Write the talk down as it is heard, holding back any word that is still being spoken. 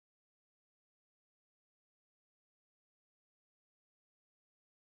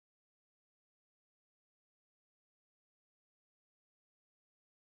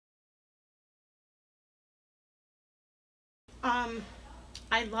Um,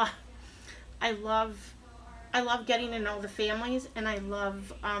 I love, I love, I love getting to know the families, and I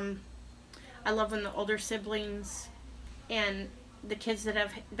love when the older siblings and the kids that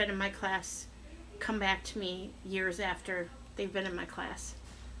have been in my class come back to me years after they've been in my class.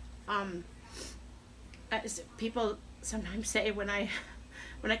 Um, as people sometimes say when I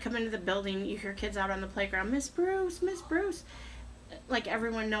come into the building, you hear kids out on the playground, Miss Bruce, Miss Bruce. Like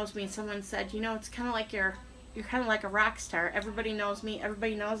everyone knows me. Someone said, it's kind of like you're kind of like a rock star. Everybody knows me.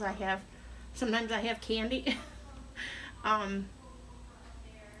 Everybody knows sometimes I have candy. um,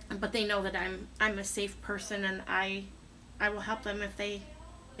 but they know that I'm a safe person, and I will help them if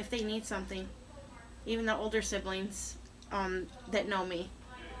they need something. Even the older siblings that know me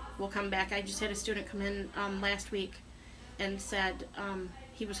will come back. I just had a student come in last week and said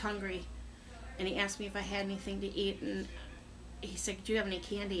he was hungry, and he asked me if I had anything to eat, and he said, do you have any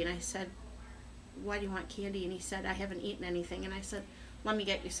candy? And I said, why do you want candy? And he said, I haven't eaten anything. And I said, let me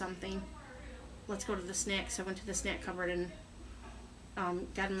get you something. Let's go to the snacks. So I went to the snack cupboard and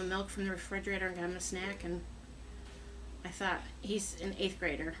got him a milk from the refrigerator and got him a snack. And I thought, he's an 8th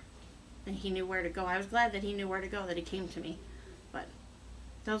grader and he knew where to go. I was glad that he knew where to go, that he came to me. But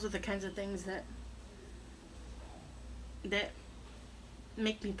those are the kinds of things that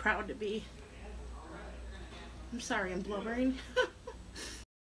make me proud to be. I'm sorry, I'm blubbering.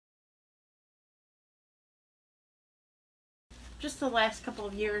 Just the last couple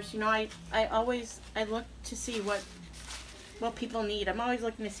of years, I look to see what people need. I'm always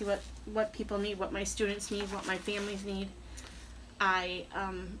looking to see what people need, what my students need, what my families need. I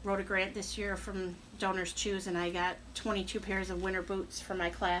wrote a grant this year from Donors Choose, and I got 22 pairs of winter boots for my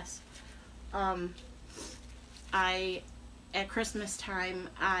class. At Christmas time,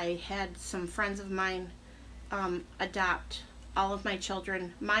 I had some friends of mine adopt all of my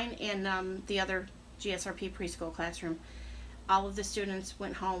children, mine and the other GSRP preschool classroom. All of the students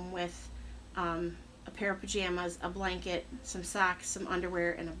went home with a pair of pajamas, a blanket, some socks, some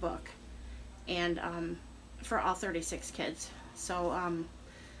underwear, and a book, and for all 36 kids. So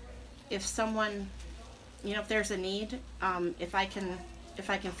if someone, if there's a need, if I can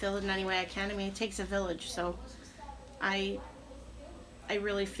fill it in any way I can. I mean, it takes a village, so I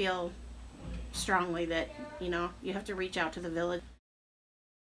really feel strongly that you have to reach out to the village.